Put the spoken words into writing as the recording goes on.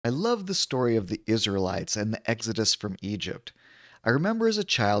I love the story of the Israelites and the exodus from Egypt. I remember as a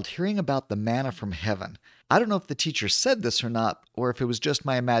child hearing about the manna from heaven. I don't know if the teacher said this or not, or if it was just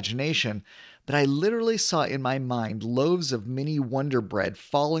my imagination, but I literally saw in my mind loaves of mini Wonder Bread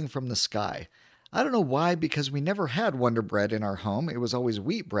falling from the sky. I don't know why, because we never had Wonder Bread in our home. It was always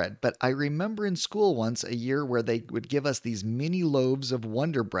wheat bread. But I remember in school once a year where they would give us these mini loaves of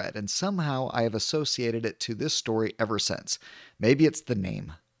Wonder Bread, and somehow I have associated it to this story ever since. Maybe it's the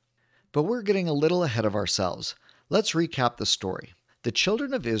name. But we're getting a little ahead of ourselves. Let's recap the story. The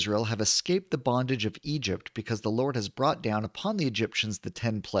children of Israel have escaped the bondage of Egypt because the Lord has brought down upon the Egyptians the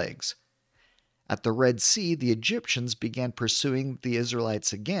 10 plagues. At the Red Sea, the Egyptians began pursuing the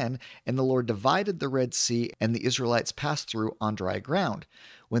Israelites again, and the Lord divided the Red Sea, and the Israelites passed through on dry ground.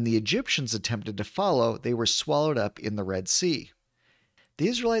 When the Egyptians attempted to follow, they were swallowed up in the Red Sea. The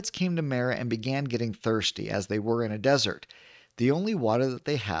Israelites came to Marah and began getting thirsty, as they were in a desert. The only water that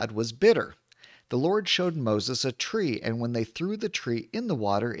they had was bitter. The Lord showed Moses a tree, and when they threw the tree in the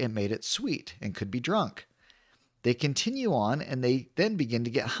water, it made it sweet and could be drunk. They continue on, and they then begin to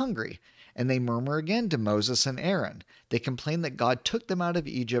get hungry, and they murmur again to Moses and Aaron. They complain that God took them out of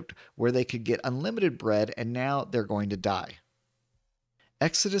Egypt where they could get unlimited bread, and now they're going to die.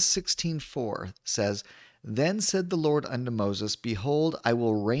 Exodus 16:4 says, "Then said the Lord unto Moses, Behold, I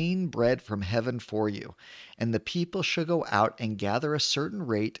will rain bread from heaven for you, and the people shall go out and gather a certain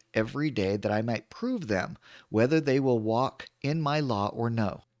rate every day, that I might prove them whether they will walk in my law or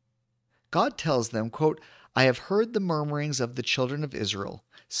no." God tells them, quote, "I have heard the murmurings of the children of Israel.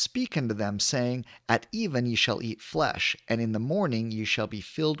 Speak unto them, saying, At even ye shall eat flesh, and in the morning ye shall be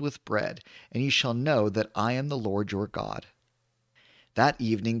filled with bread, and ye shall know that I am the Lord your God." That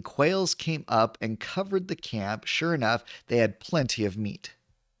evening, quails came up and covered the camp. Sure enough, they had plenty of meat.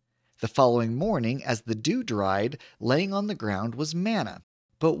 The following morning, as the dew dried, laying on the ground was manna.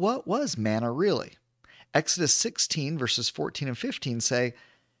 But what was manna really? Exodus 16, verses 14 and 15 say,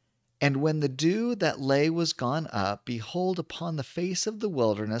 "And when the dew that lay was gone up, behold, upon the face of the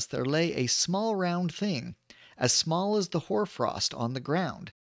wilderness there lay a small round thing, as small as the hoarfrost on the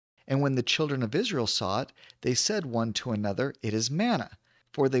ground. And when the children of Israel saw it, they said one to another, It is manna,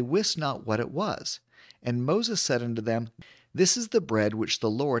 for they wist not what it was. And Moses said unto them, This is the bread which the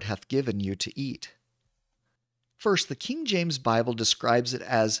Lord hath given you to eat." First, the King James Bible describes it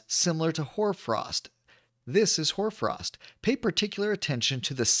as similar to hoarfrost. This is hoarfrost. Pay particular attention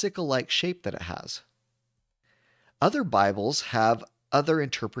to the sickle-like shape that it has. Other Bibles have other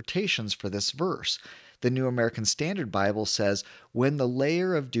interpretations for this verse. The New American Standard Bible says, "When the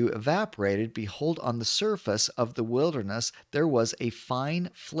layer of dew evaporated, behold, on the surface of the wilderness there was a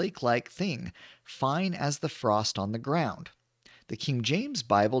fine flake-like thing, fine as the frost on the ground." The King James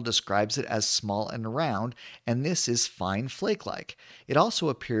Bible describes it as small and round, and this is fine flake-like. It also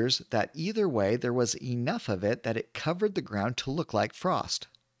appears that either way there was enough of it that it covered the ground to look like frost.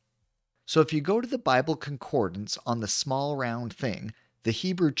 So if you go to the Bible concordance on the small round thing, the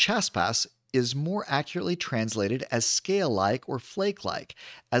Hebrew chaspas is more accurately translated as scale-like or flake-like,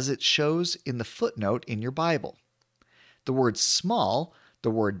 as it shows in the footnote in your Bible. The word small,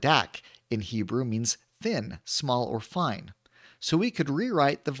 the word dak in Hebrew, means thin, small, or fine. So we could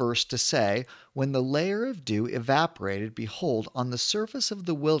rewrite the verse to say, "When the layer of dew evaporated, behold, on the surface of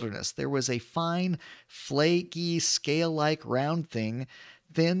the wilderness there was a fine, flaky, scale-like round thing,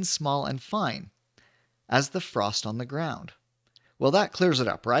 thin, small, and fine, as the frost on the ground." Well, that clears it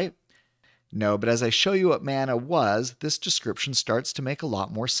up, right? No, but as I show you what manna was, this description starts to make a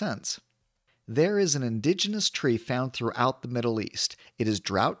lot more sense. There is an indigenous tree found throughout the Middle East. It is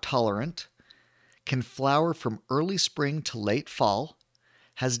drought tolerant, can flower from early spring to late fall,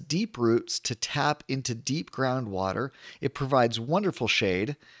 has deep roots to tap into deep groundwater, it provides wonderful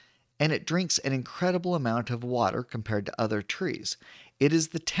shade, and it drinks an incredible amount of water compared to other trees. It is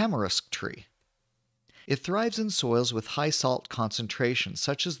the tamarisk tree. It thrives in soils with high salt concentrations,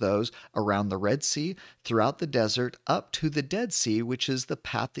 such as those around the Red Sea, throughout the desert, up to the Dead Sea, which is the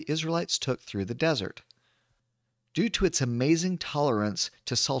path the Israelites took through the desert. Due to its amazing tolerance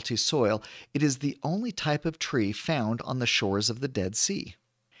to salty soil, it is the only type of tree found on the shores of the Dead Sea.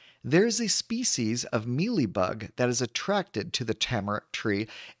 There is a species of mealybug that is attracted to the tamarisk tree,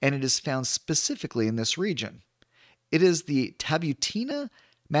 and it is found specifically in this region. It is the Tabutina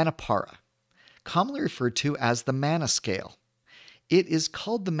mannipara, commonly referred to as the manna scale. It is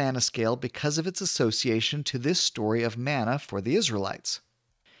called the manna scale because of its association to this story of manna for the Israelites.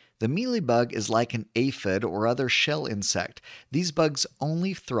 The mealybug is like an aphid or other shell insect. These bugs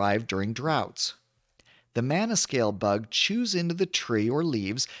only thrive during droughts. The manna scale bug chews into the tree or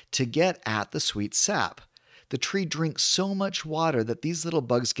leaves to get at the sweet sap. The tree drinks so much water that these little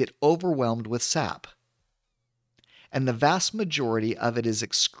bugs get overwhelmed with sap. And the vast majority of it is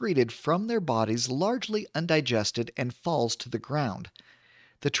excreted from their bodies, largely undigested, and falls to the ground.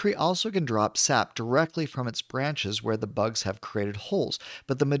 The tree also can drop sap directly from its branches where the bugs have created holes,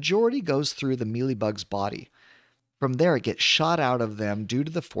 but the majority goes through the mealybug's body. From there, it gets shot out of them due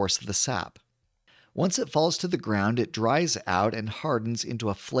to the force of the sap. Once it falls to the ground, it dries out and hardens into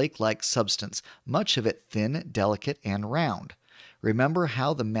a flake-like substance, much of it thin, delicate, and round. Remember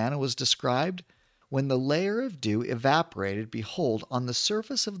how the manna was described? When the layer of dew evaporated, behold, on the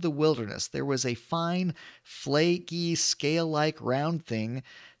surface of the wilderness there was a fine, flaky, scale-like round thing,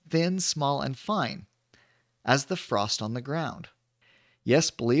 thin, small, and fine, as the frost on the ground.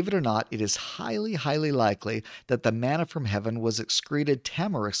 Yes, believe it or not, it is highly, highly likely that the manna from heaven was excreted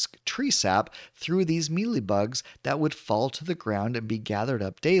tamarisk tree sap through these mealybugs that would fall to the ground and be gathered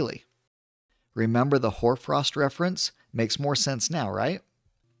up daily. Remember the hoarfrost reference? Makes more sense now, right?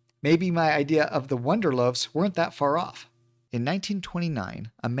 Maybe my idea of the Wonder Loaves weren't that far off. In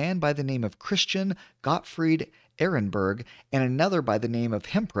 1929, a man by the name of Christian Gottfried Ehrenberg and another by the name of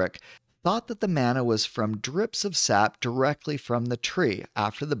Hemprich thought that the manna was from drips of sap directly from the tree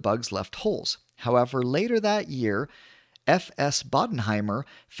after the bugs left holes. However, later that year, F.S. Bodenheimer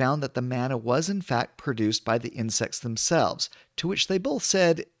found that the manna was in fact produced by the insects themselves, to which they both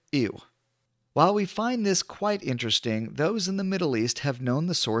said, ew. While we find this quite interesting, those in the Middle East have known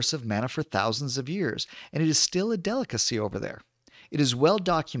the source of manna for thousands of years, and it is still a delicacy over there. It is well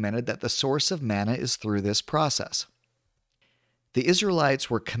documented that the source of manna is through this process. The Israelites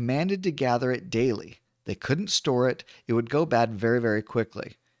were commanded to gather it daily. They couldn't store it. It would go bad very, very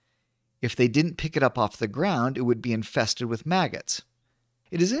quickly. If they didn't pick it up off the ground, it would be infested with maggots.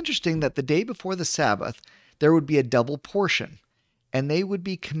 It is interesting that the day before the Sabbath, there would be a double portion, and they would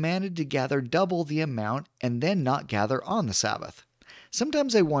be commanded to gather double the amount and then not gather on the Sabbath.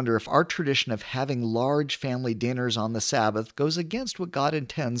 Sometimes I wonder if our tradition of having large family dinners on the Sabbath goes against what God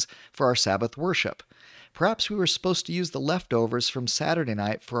intends for our Sabbath worship. Perhaps we were supposed to use the leftovers from Saturday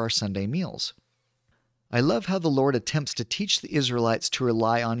night for our Sunday meals. I love how the Lord attempts to teach the Israelites to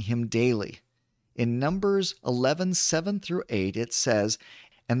rely on Him daily. In Numbers 11:7-8 it says,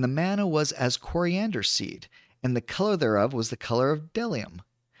 "And the manna was as coriander seed, and the color thereof was the color of bdellium.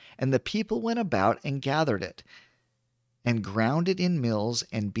 And the people went about and gathered it, and ground it in mills,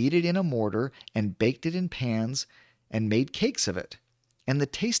 and beat it in a mortar, and baked it in pans, and made cakes of it. And the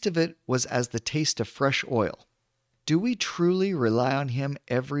taste of it was as the taste of fresh oil." Do we truly rely on Him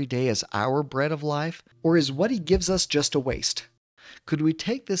every day as our bread of life, or is what He gives us just a waste? Could we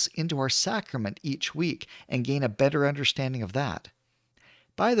take this into our sacrament each week and gain a better understanding of that?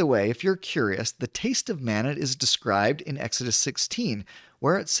 By the way, if you're curious, the taste of manna is described in Exodus 16,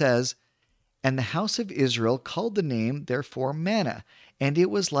 where it says, "And the house of Israel called the name therefore manna, and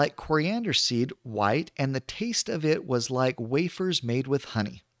it was like coriander seed, white, and the taste of it was like wafers made with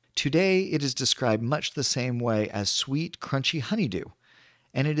honey." Today it is described much the same way as sweet, crunchy honeydew,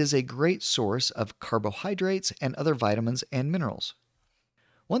 and it is a great source of carbohydrates and other vitamins and minerals.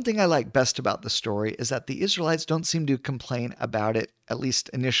 One thing I like best about the story is that the Israelites don't seem to complain about it, at least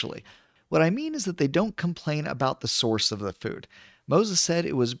initially. What I mean is that they don't complain about the source of the food. Moses said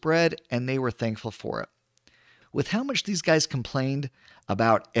it was bread, and they were thankful for it. With how much these guys complained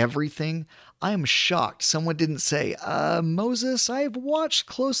about everything, I am shocked someone didn't say, Moses, I've watched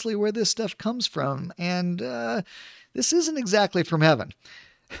closely where this stuff comes from, and this isn't exactly from heaven.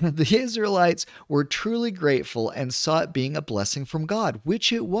 The Israelites were truly grateful and saw it being a blessing from God,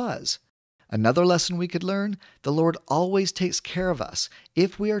 which it was. Another lesson we could learn, the Lord always takes care of us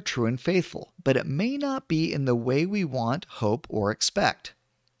if we are true and faithful, but it may not be in the way we want, hope, or expect.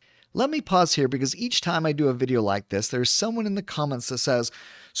 Let me pause here because each time I do a video like this, there's someone in the comments that says,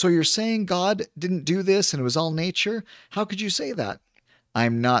 "So you're saying God didn't do this and it was all nature? How could you say that?"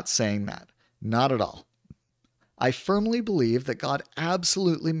 I'm not saying that. Not at all. I firmly believe that God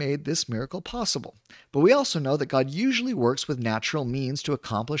absolutely made this miracle possible. But we also know that God usually works with natural means to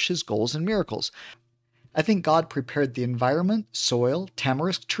accomplish His goals and miracles. I think God prepared the environment, soil,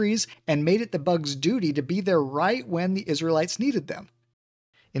 tamarisk trees, and made it the bugs' duty to be there right when the Israelites needed them.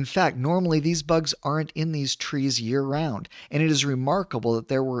 In fact, normally these bugs aren't in these trees year-round, and it is remarkable that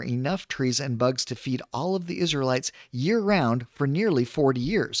there were enough trees and bugs to feed all of the Israelites year-round for nearly 40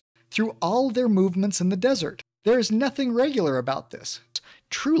 years, through all their movements in the desert. There is nothing regular about this. It's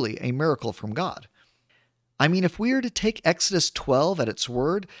truly a miracle from God. I mean, if we were to take Exodus 12 at its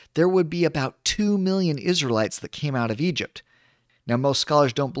word, there would be about 2 million Israelites that came out of Egypt. Now, most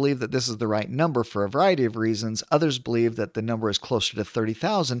scholars don't believe that this is the right number for a variety of reasons. Others believe that the number is closer to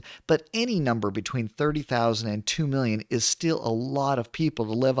 30,000, but any number between 30,000 and 2 million is still a lot of people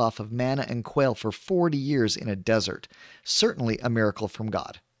to live off of manna and quail for 40 years in a desert. Certainly a miracle from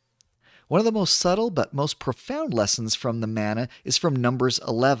God. One of the most subtle but most profound lessons from the manna is from Numbers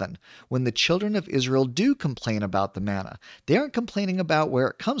 11, when the children of Israel do complain about the manna. They aren't complaining about where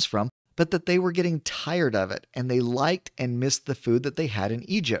it comes from, but that they were getting tired of it, and they liked and missed the food that they had in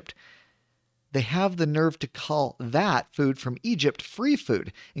Egypt. They have the nerve to call that food from Egypt free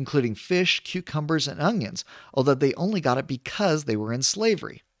food, including fish, cucumbers, and onions, although they only got it because they were in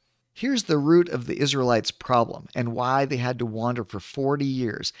slavery. Here's the root of the Israelites' problem and why they had to wander for 40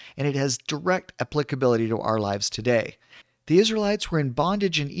 years, and it has direct applicability to our lives today. The Israelites were in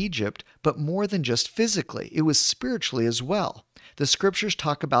bondage in Egypt, but more than just physically, it was spiritually as well. The scriptures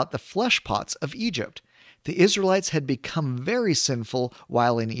talk about the flesh pots of Egypt. The Israelites had become very sinful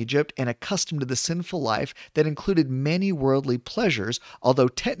while in Egypt and accustomed to the sinful life that included many worldly pleasures, although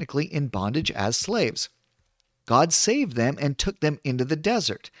technically in bondage as slaves. God saved them and took them into the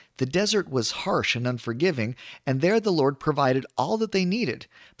desert. The desert was harsh and unforgiving, and there the Lord provided all that they needed.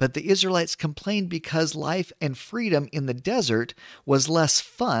 But the Israelites complained because life and freedom in the desert was less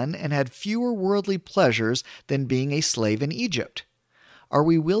fun and had fewer worldly pleasures than being a slave in Egypt. Are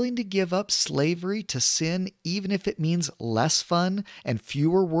we willing to give up slavery to sin even if it means less fun and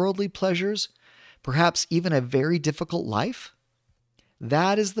fewer worldly pleasures? Perhaps even a very difficult life?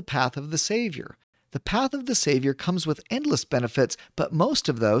 That is the path of the Savior. The path of the Savior comes with endless benefits, but most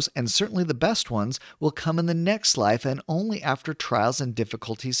of those, and certainly the best ones, will come in the next life and only after trials and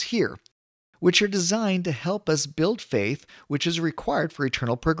difficulties here, which are designed to help us build faith, which is required for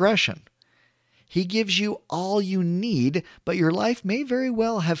eternal progression. He gives you all you need, but your life may very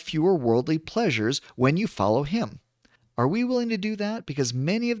well have fewer worldly pleasures when you follow Him. Are we willing to do that? Because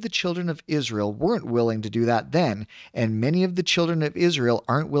many of the children of Israel weren't willing to do that then, and many of the children of Israel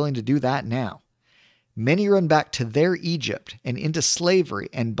aren't willing to do that now. Many run back to their Egypt and into slavery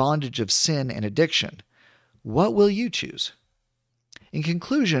and bondage of sin and addiction. What will you choose? In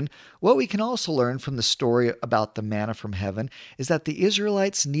conclusion, what we can also learn from the story about the manna from heaven is that the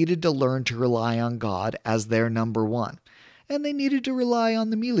Israelites needed to learn to rely on God as their number one, and they needed to rely on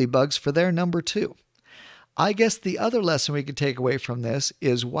the mealybugs for their number two. I guess the other lesson we can take away from this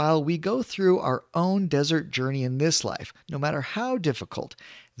is while we go through our own desert journey in this life, no matter how difficult,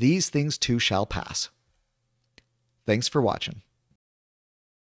 these things too shall pass. Thanks for watching.